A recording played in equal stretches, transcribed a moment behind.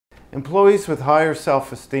employees with higher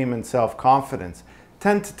self-esteem and self-confidence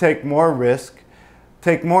tend to take more risk,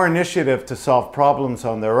 take more initiative to solve problems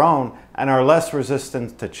on their own, and are less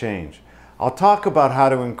resistant to change. I'll talk about how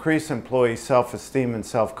to increase employee self-esteem and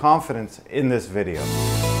self-confidence in this video.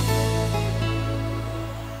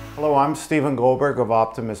 Hello, I'm Stephen Goldberg of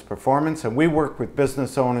Optimist Performance, and we work with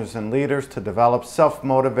business owners and leaders to develop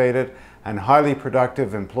self-motivated and highly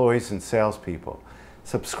productive employees and salespeople.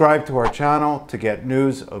 Subscribe to our channel to get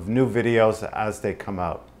news of new videos as they come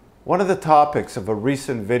out. One of the topics of a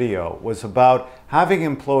recent video was about having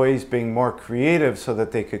employees being more creative so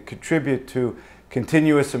that they could contribute to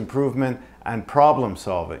continuous improvement and problem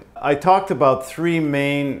solving. I talked about three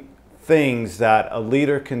main things that a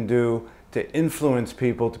leader can do to influence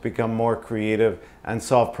people to become more creative and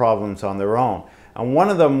solve problems on their own. And one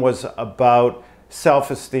of them was about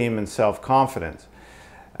self-esteem and self-confidence.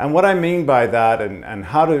 And what I mean by that and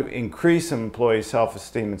how to increase employee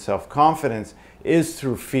self-esteem and self-confidence is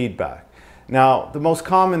through feedback. Now, the most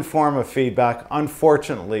common form of feedback,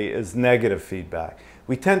 unfortunately, is negative feedback.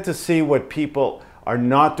 We tend to see what people are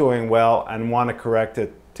not doing well and want to correct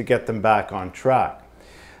it to get them back on track.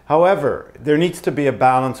 However, there needs to be a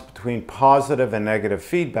balance between positive and negative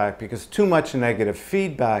feedback, because too much negative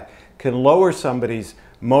feedback can lower somebody's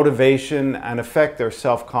motivation and affect their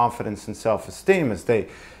self-confidence and self-esteem, as they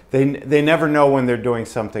never know when they're doing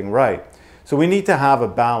something right. So we need to have a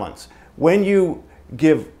balance. When you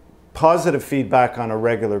give positive feedback on a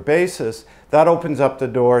regular basis, that opens up the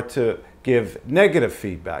door to give negative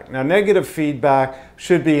feedback. Now, negative feedback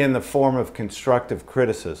should be in the form of constructive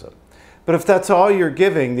criticism. But if that's all you're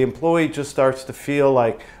giving, the employee just starts to feel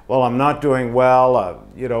like, well, I'm not doing well,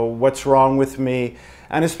 what's wrong with me?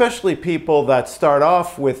 And especially people that start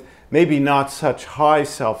off with maybe not such high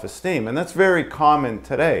self-esteem. And that's very common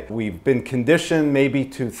today. We've been conditioned maybe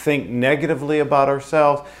to think negatively about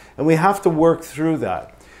ourselves, and we have to work through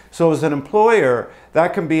that. So as an employer,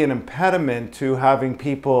 that can be an impediment to having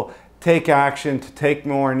people take action, to take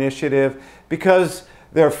more initiative, because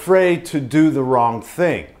they're afraid to do the wrong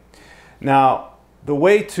thing. Now, the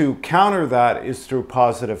way to counter that is through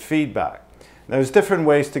positive feedback. There's different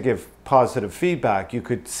ways to give positive feedback. You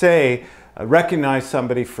could say, recognize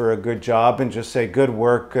somebody for a good job and just say, good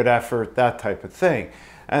work, good effort, that type of thing.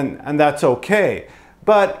 And that's okay.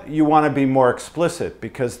 But you want to be more explicit,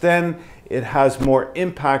 because then it has more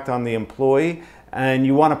impact on the employee, and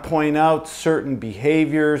you want to point out certain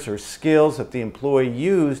behaviors or skills that the employee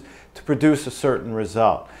used to produce a certain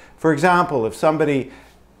result. For example, if somebody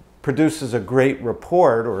produces a great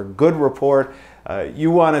report or a good report,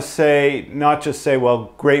 you want to say, not just say,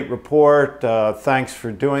 well, great report, thanks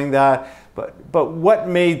for doing that, but what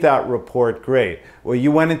made that report great? Well,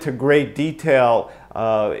 you went into great detail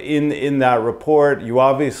in that report. You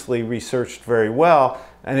obviously researched very well,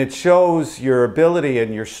 and it shows your ability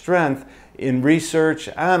and your strength in research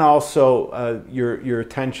and also your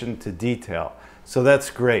attention to detail. So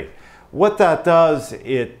that's great. What that does,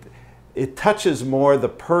 it touches more the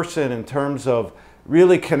person in terms of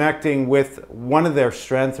really connecting with one of their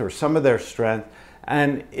strengths or some of their strength,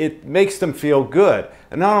 and it makes them feel good.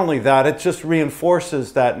 And not only that, it just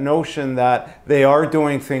reinforces that notion that they are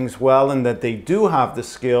doing things well and that they do have the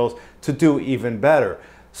skills to do even better.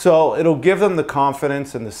 So it'll give them the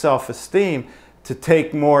confidence and the self-esteem to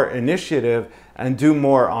take more initiative and do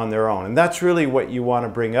more on their own. And that's really what you want to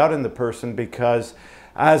bring out in the person, because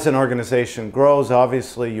as an organization grows,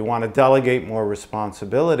 obviously you want to delegate more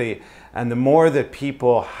responsibility, and the more that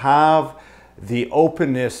people have the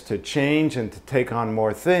openness to change and to take on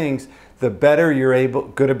more things, the better you're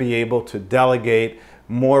going to be able to delegate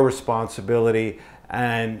more responsibility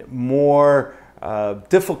and more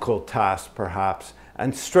difficult tasks perhaps,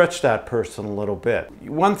 and stretch that person a little bit.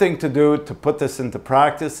 One thing to do to put this into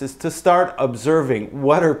practice is to start observing,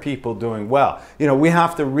 what are people doing well? We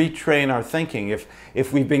have to retrain our thinking.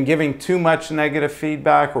 If we've been giving too much negative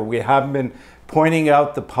feedback, or we haven't been pointing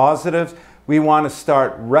out the positives, we want to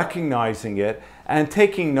start recognizing it and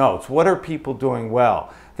taking notes. What are people doing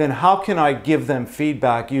well? Then how can I give them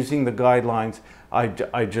feedback using the guidelines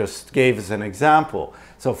I just gave as an example?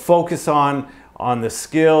 So focus on the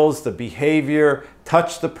skills, the behavior,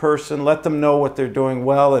 touch the person, let them know what they're doing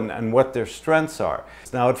well and what their strengths are.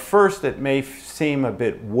 Now, at first it may seem a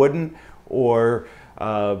bit wooden or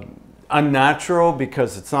unnatural,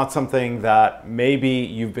 because it's not something that maybe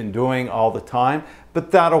you've been doing all the time,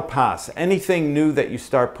 but that'll pass. Anything new that you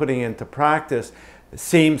start putting into practice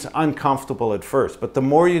seems uncomfortable at first, but the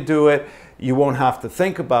more you do it, you won't have to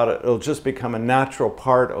think about it. It'll just become a natural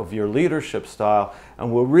part of your leadership style,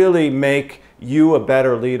 and will really make you a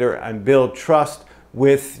better leader and build trust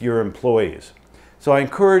with your employees. So I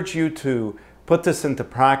encourage you to put this into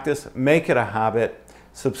practice, make it a habit,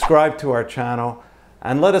 subscribe to our channel,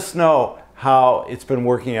 and let us know how it's been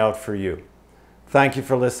working out for you. Thank you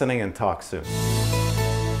for listening, and talk soon.